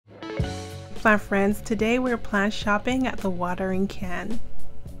plant friends, today we're plant shopping at the watering can.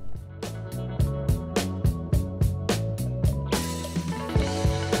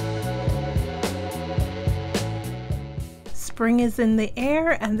 Spring is in the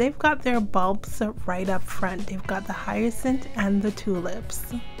air and they've got their bulbs right up front. They've got the hyacinth and the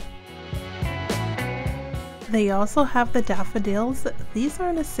tulips. They also have the daffodils. These are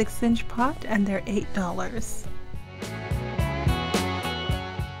in a 6-inch pot and they're $8.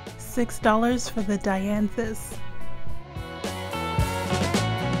 $6 for the dianthus.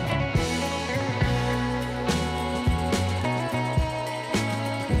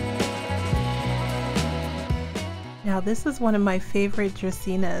 Now this is one of my favorite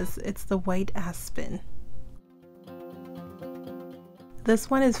dracaenas. It's the white aspen. This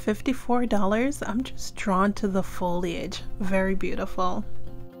one is $54. I'm just drawn to the foliage. Very beautiful.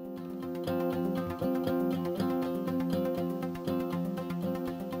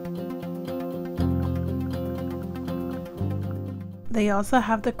 They also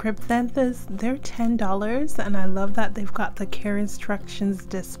have the cryptanthus. They're $10 and I love that they've got the care instructions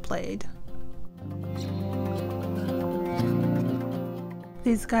displayed.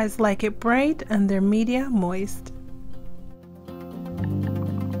 These guys like it bright and they're medium moist.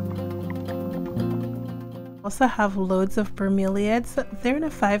 Also have loads of bromeliads. They're in a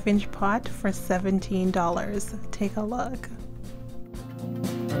 5-inch pot for $17. Take a look.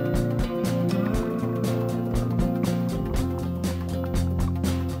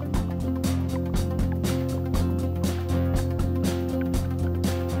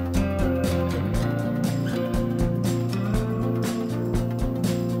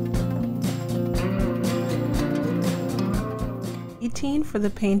 $18 for the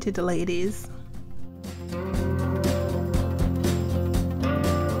painted ladies.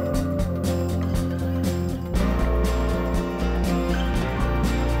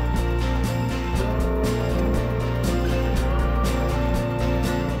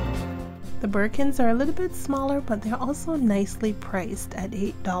 The Birkins are a little bit smaller, but they're also nicely priced at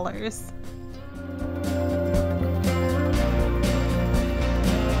 $8.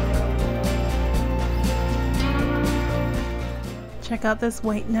 Check out this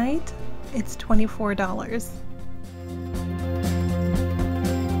white knight. It's $24.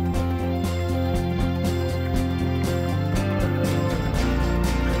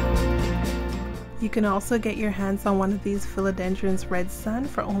 You can also get your hands on one of these philodendrons red sun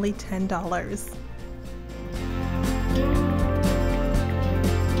for only $10.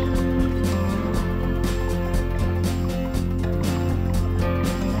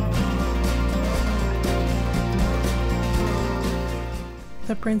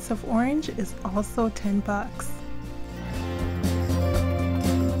 The Prince of Orange is also $10.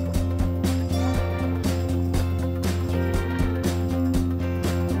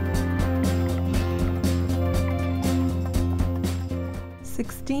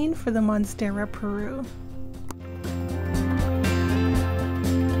 $16 for the Monstera Peru.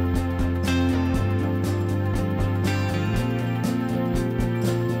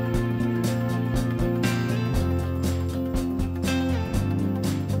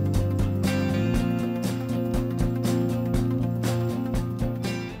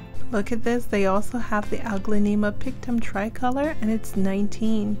 Look at this, they also have the Aglaonema pictum tricolor and it's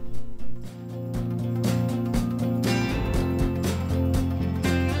 $19.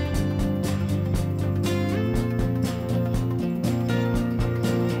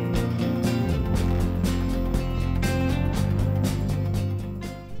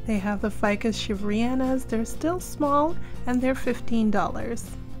 They have the Ficus shiverianas. They're still small and they're $15.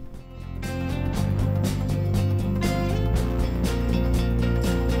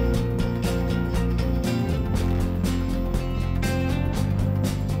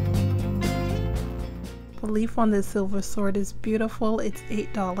 The leaf on this silver sword is beautiful. It's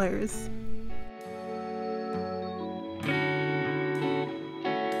 $8.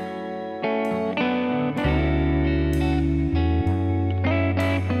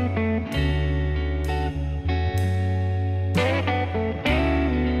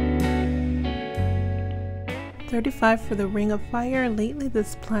 $35 for the Ring of Fire. Lately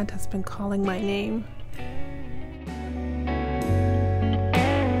this plant has been calling my name.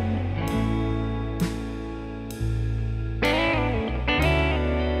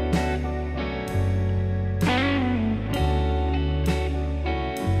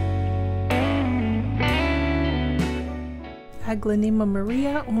 Aglaonema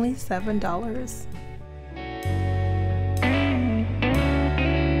Maria, only $7.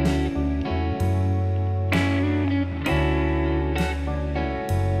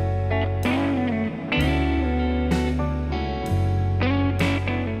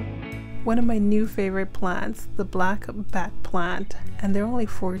 One of my new favorite plants, the black bat plant, and they're only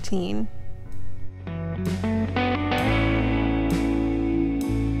 $14.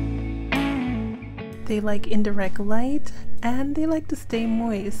 They like indirect light and they like to stay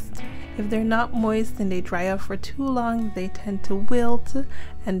moist. If they're not moist and they dry out for too long, they tend to wilt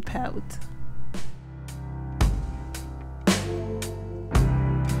and pout.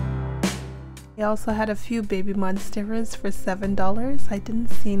 I also had a few baby monsteras for $7. I didn't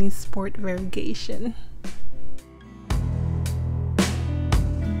see any sport variegation.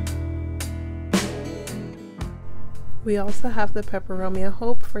 We also have the Peperomia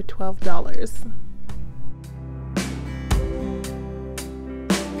Hope for $12.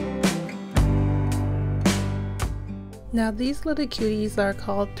 Now these little cuties are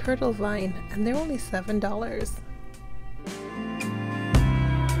called Turtle Vine and they're only $7.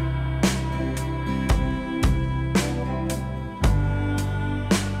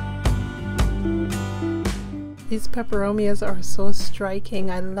 These peperomias are so striking.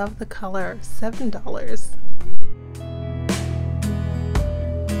 I love the color. $7.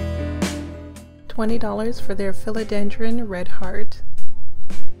 $20 for their philodendron red heart.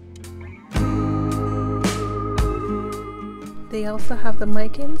 They also have the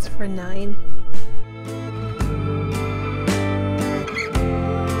Micans for $9.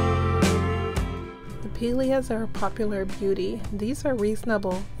 The Pelias are a popular beauty. These are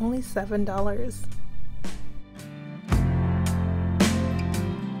reasonable, only $7.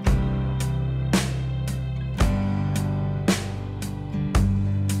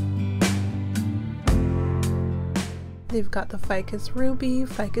 They've got the Ficus Ruby,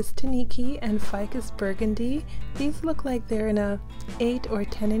 Ficus Taniki, and Ficus Burgundy. These look like they're in a 8 or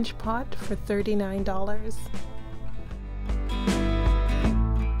 10 inch pot for $39.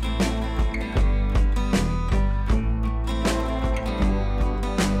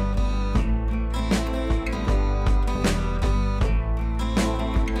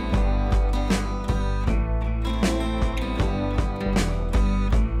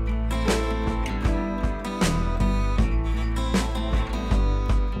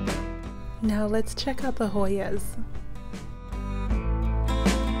 Now let's check out the Hoyas.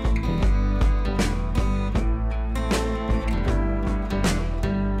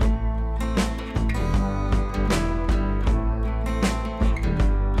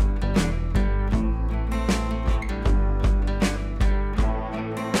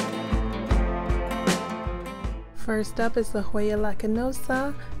 First up is the Hoya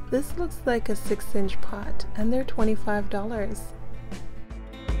lacanosa. This looks like a 6 inch pot and they're $25.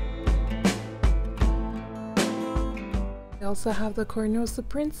 We also have the Cornosa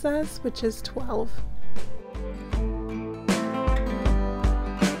Princess, which is $12.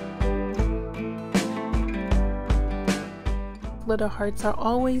 Little hearts are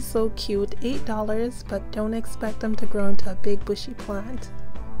always so cute, $8, but don't expect them to grow into a big bushy plant.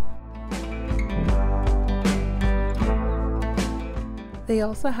 They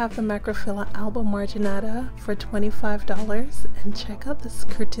also have the Macrophylla alba marginata for $25, and check out this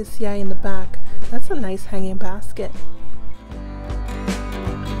Curtisiae in the back. That's a nice hanging basket.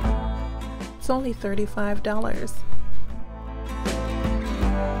 It's only $35.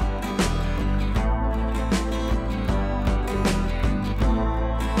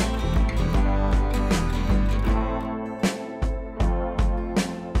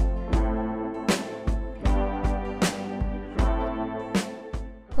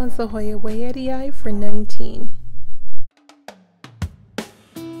 One's the Hoya Weyertii for $19.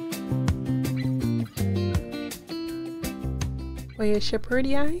 Hoya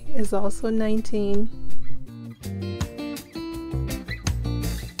Shepherdii is also $19.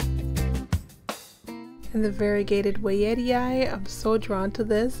 And the variegated Weyertii, I'm so drawn to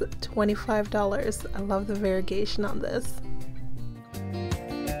this, $25. I love the variegation on this.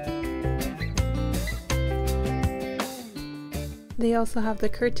 They also have the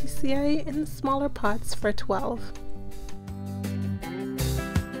Curtisiae in smaller pots for $12.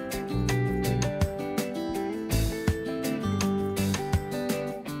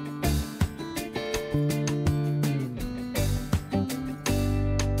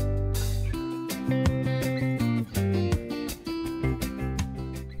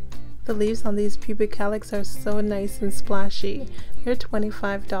 The leaves on these pubic calyx are so nice and splashy. They're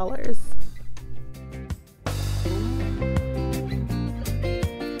 $25.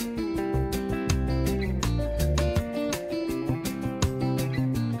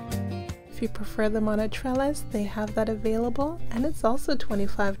 If you prefer them on a trellis, they have that available, and it's also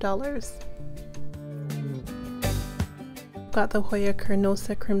 $25. Got the Hoya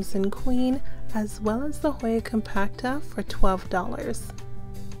Carnosa Crimson Queen, as well as the Hoya Compacta for $12.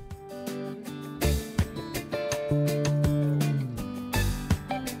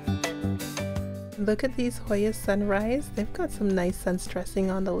 Look at these Hoya Sunrise. They've got some nice sun stressing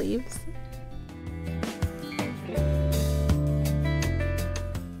on the leaves.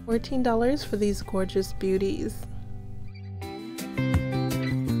 $14 for these gorgeous beauties.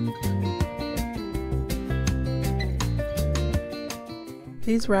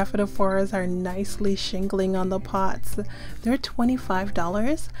 These Rhaphidophores are nicely shingling on the pots. They're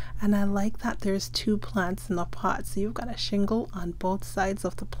 $25, and I like that there's two plants in the pot, so you've got a shingle on both sides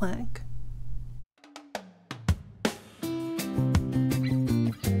of the plank.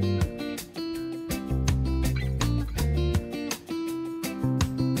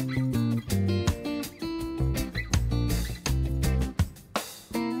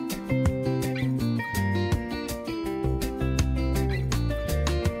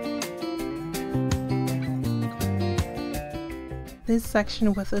 This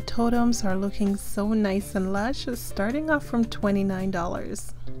section with the totems are looking so nice and lush, starting off from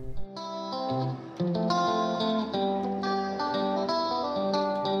 $29.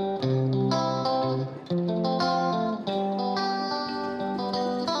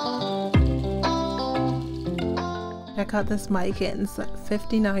 Check out this Micans,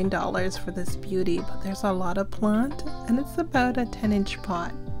 $59 for this beauty, but there's a lot of plant and it's about a 10-inch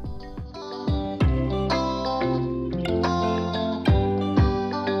pot.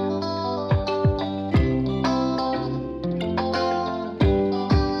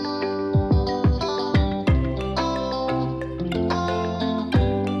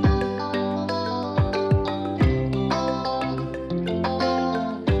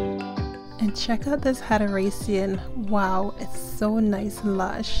 Check out this Haderasian. Wow, it's so nice and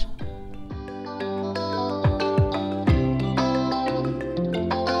lush.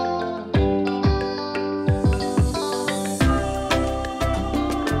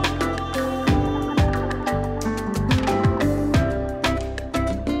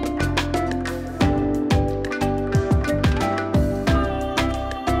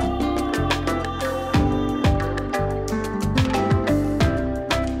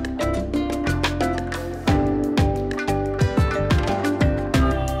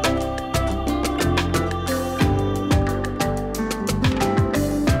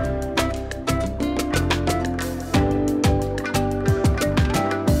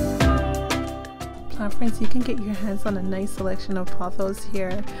 Friends, you can get your hands on a nice selection of pothos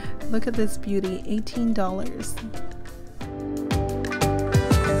here. Look at this beauty, $18.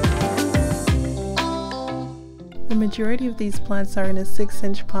 The majority of these plants are in a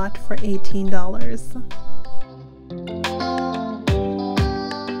 6-inch pot for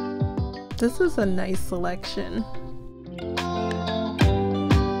 $18. This is a nice selection.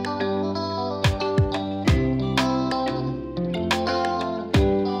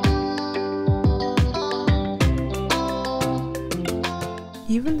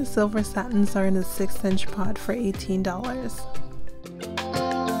 Even the silver satins are in a 6-inch pot for $18.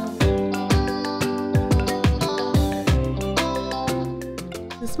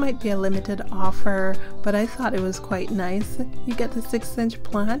 This might be a limited offer, but I thought it was quite nice. You get the 6-inch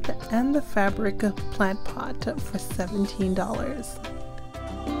plant and the fabric plant pot for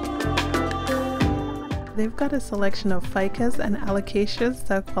 $17. They've got a selection of ficus and alocasias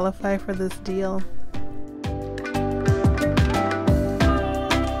that qualify for this deal.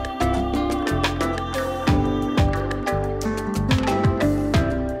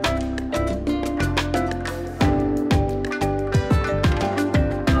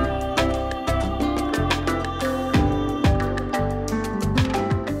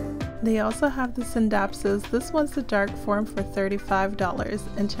 They also have the Syndapsus. This one's the dark form for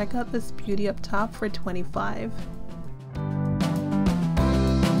 $35, and check out this beauty up top for $25.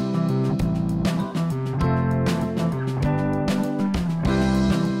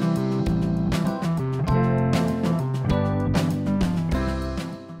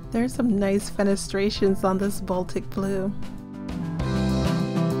 There's some nice fenestrations on this Baltic blue.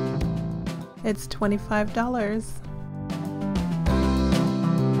 It's $25.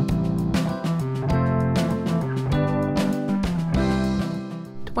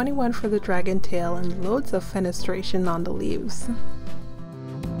 $21 for the dragon tail and loads of fenestration on the leaves.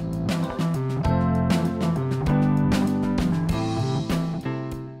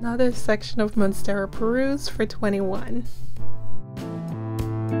 Another section of Monstera Perus for $21.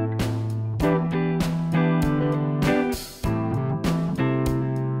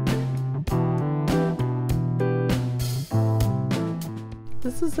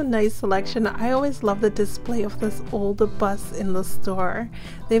 This is a nice selection. I always love the display of this old bus in the store.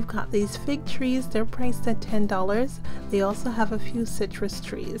 They've got these fig trees, they're priced at $10. They also have a few citrus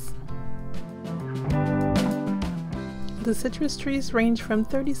trees. The citrus trees range from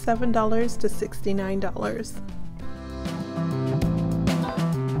 $37 to $69.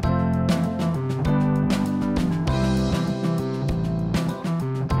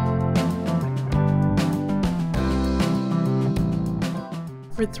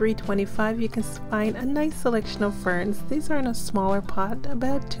 For $3.25 you can find a nice selection of ferns. These are in a smaller pot,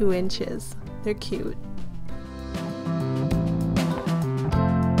 about 2 inches. They're cute.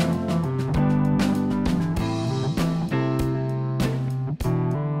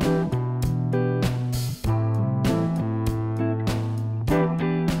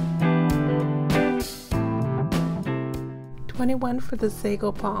 $21 for the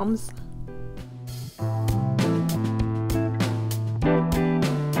sago palms.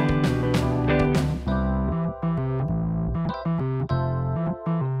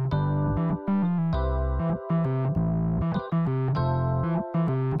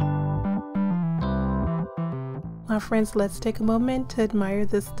 Now friends, let's take a moment to admire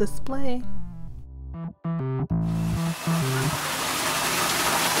this display.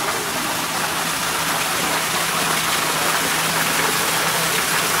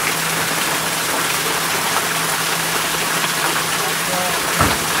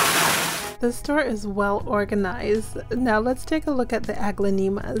 The store is well organized. Now let's take a look at the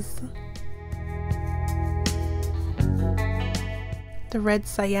aglaonemas. The red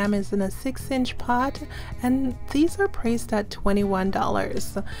Siam is in a 6-inch pot, and these are priced at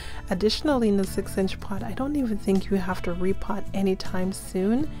 $21. Additionally, in the 6-inch pot, I don't even think you have to repot anytime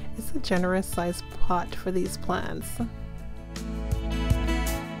soon. It's a generous sized pot for these plants.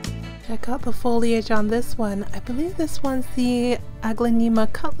 Check out the foliage on this one. I believe this one's the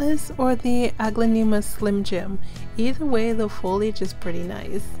Aglaonema Cutlass or the Aglaonema Slim Jim. Either way, the foliage is pretty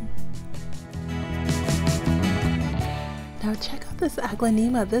nice. Now check out this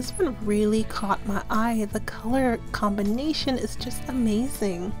aglaonema. This one really caught my eye. The color combination is just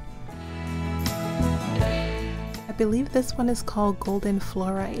amazing. I believe this one is called Golden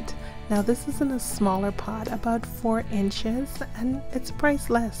Fluorite. Now this is in a smaller pot, about 4 inches, and it's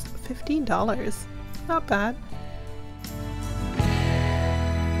priced less, $15. Not bad.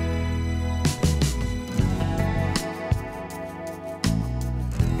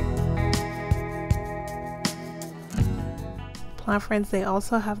 Plant friends, they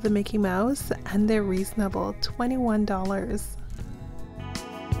also have the Mickey Mouse, and they're reasonable, $21.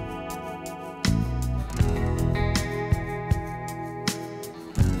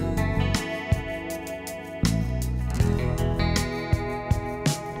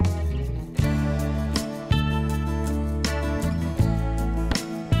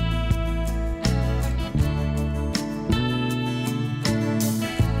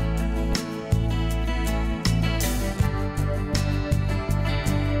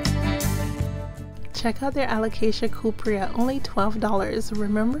 Check out their Alocasia cuprea, only $12.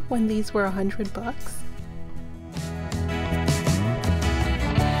 Remember when these were $100?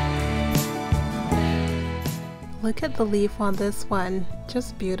 Look at the leaf on this one,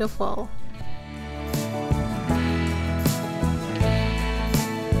 just beautiful.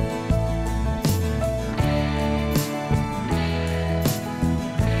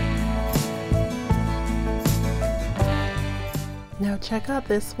 Now check out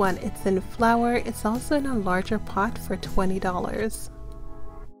this one. It's in flower. It's also in a larger pot for $20.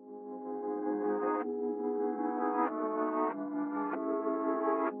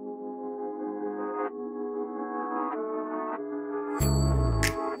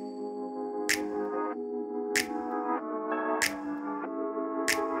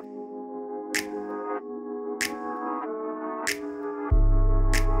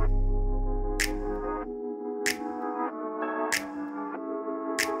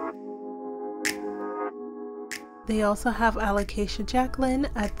 They also have Alocasia Jacqueline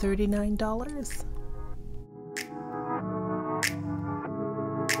at $39.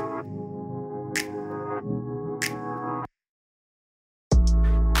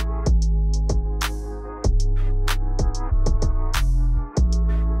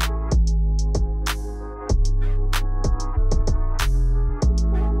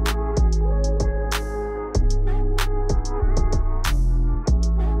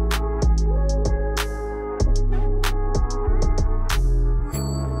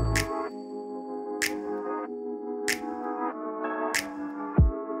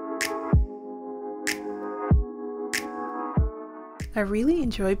 I really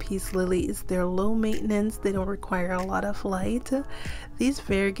enjoy peace lilies. They're low maintenance, they don't require a lot of light. These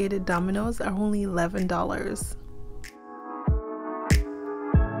variegated dominoes are only $11.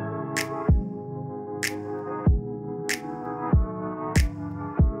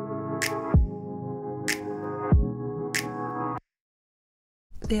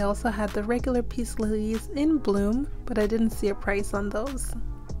 They also had the regular peace lilies in bloom, but I didn't see a price on those.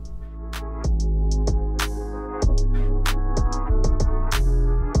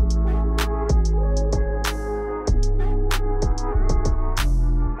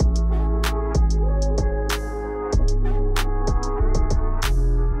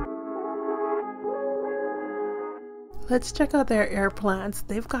 Let's check out their air plants.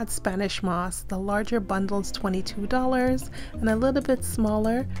 They've got Spanish moss. The larger bundle's $22 and a little bit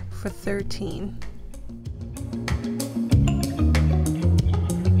smaller for $13.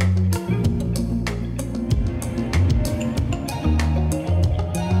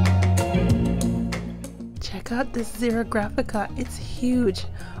 Check out this Xerographica. It's huge.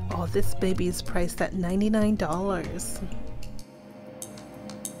 Oh, this baby is priced at $99.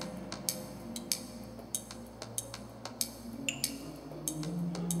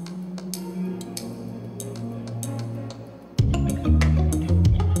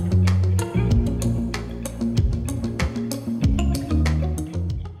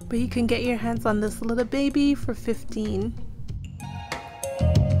 But you can get your hands on this little baby for $15.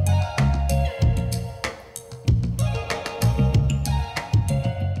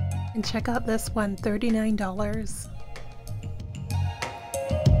 And check out this one, $39.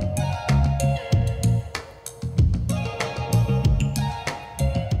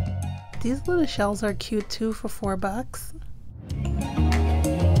 These little shells are cute too for $4.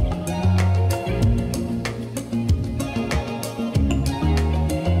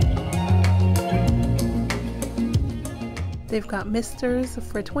 They've got misters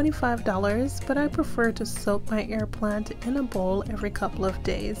for $25, but I prefer to soak my air plant in a bowl every couple of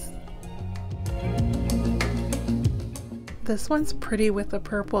days. This one's pretty with the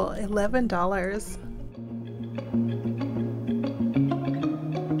purple, $11.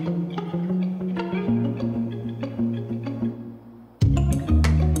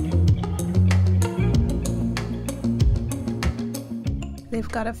 They've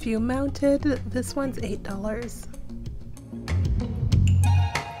got a few mounted. This one's $8.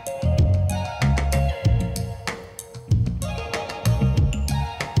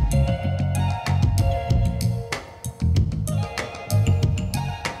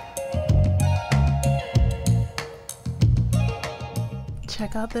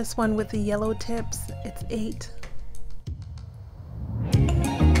 Check out this one with the yellow tips. It's $8.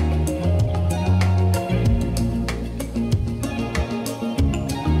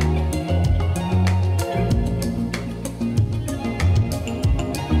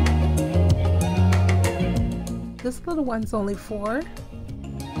 This little one's only $4.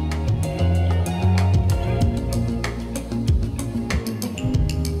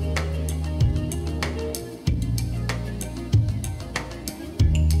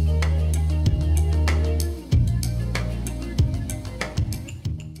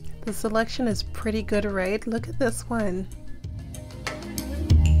 The selection is pretty good, right? Look at this one.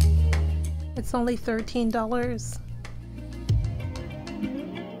 It's only $13.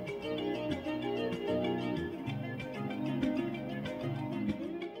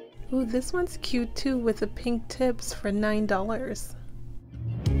 Ooh, this one's cute too with the pink tips for $9.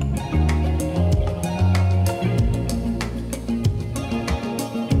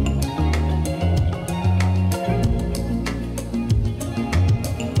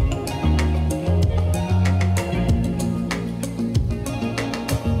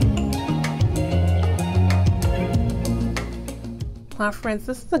 Wow, friends,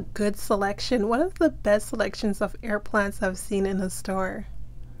 this is a good selection. One of the best selections of air plants I've seen in a store.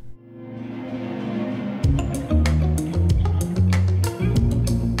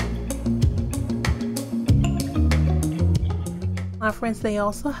 Now friends, they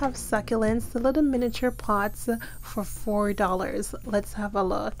also have succulents, the little miniature pots for $4. Let's have a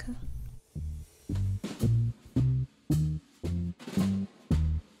look.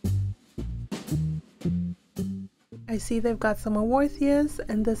 I see they've got some Awarthias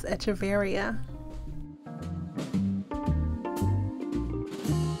and this Echeveria.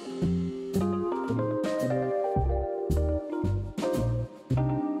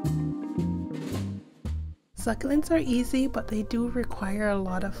 Succulents are easy, but they do require a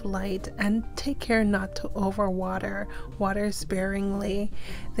lot of light, and take care not to overwater. Water sparingly.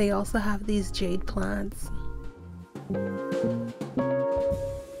 They also have these jade plants.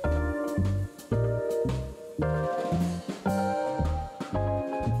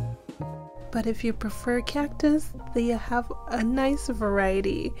 But if you prefer cactus, they have a nice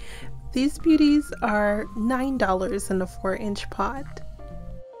variety. These beauties are $9 in a 4-inch pot.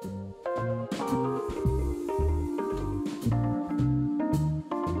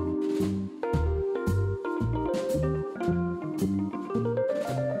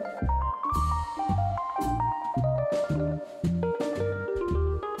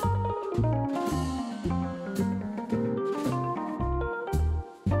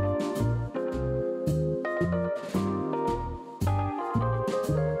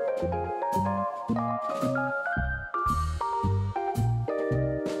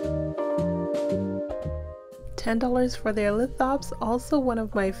 $10 for their lithops, also one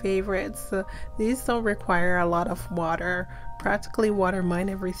of my favorites. These don't require a lot of water. Practically water mine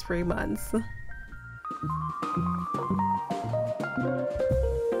every 3 months.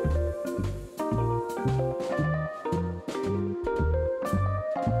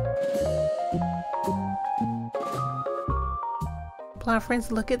 Plant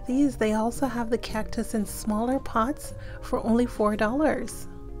friends, look at these. They also have the cactus in smaller pots for only $4.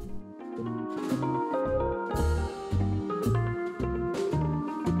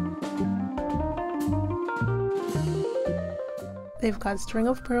 They've got string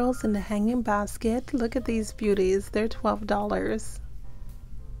of pearls in the hanging basket. Look at these beauties. They're $12.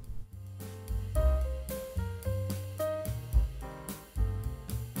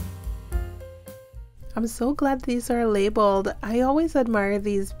 I'm so glad these are labeled. I always admire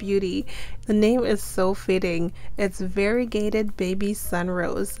these beauty. The name is so fitting. It's variegated baby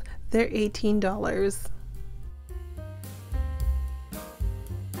sunrose. They're $18.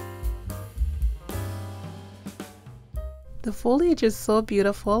 The foliage is so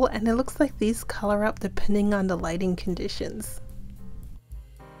beautiful, and it looks like these color up depending on the lighting conditions.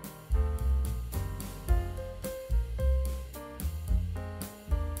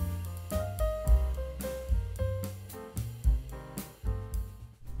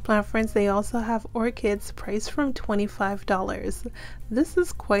 Plant friends, they also have orchids priced from $25. This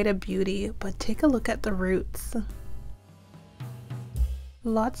is quite a beauty, but take a look at the roots.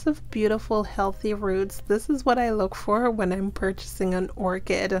 Lots of beautiful, healthy roots. This is what I look for when I'm purchasing an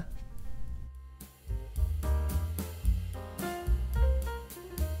orchid.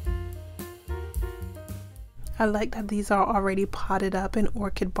 I like that these are already potted up in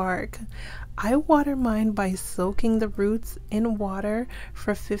orchid bark. I water mine by soaking the roots in water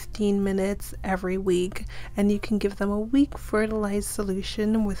for 15 minutes every week, and you can give them a week fertilized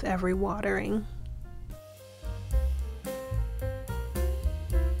solution with every watering.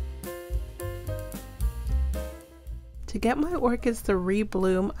 To get my orchids to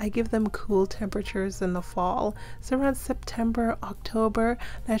rebloom, I give them cool temperatures in the fall. So around September, October,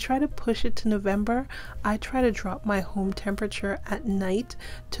 and I try to push it to November. I try to drop my home temperature at night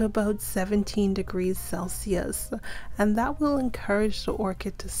to about 17 degrees Celsius. And that will encourage the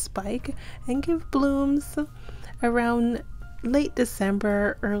orchid to spike and give blooms around late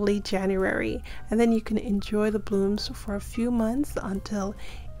December, early January. And then you can enjoy the blooms for a few months until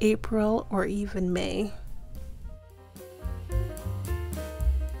April or even May.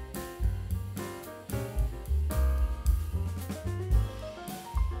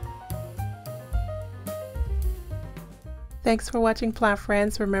 Thanks for watching, plant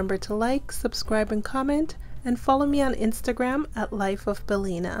friends. Remember to like, subscribe, and comment, and follow me on Instagram at Life of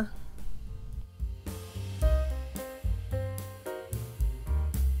Bellina.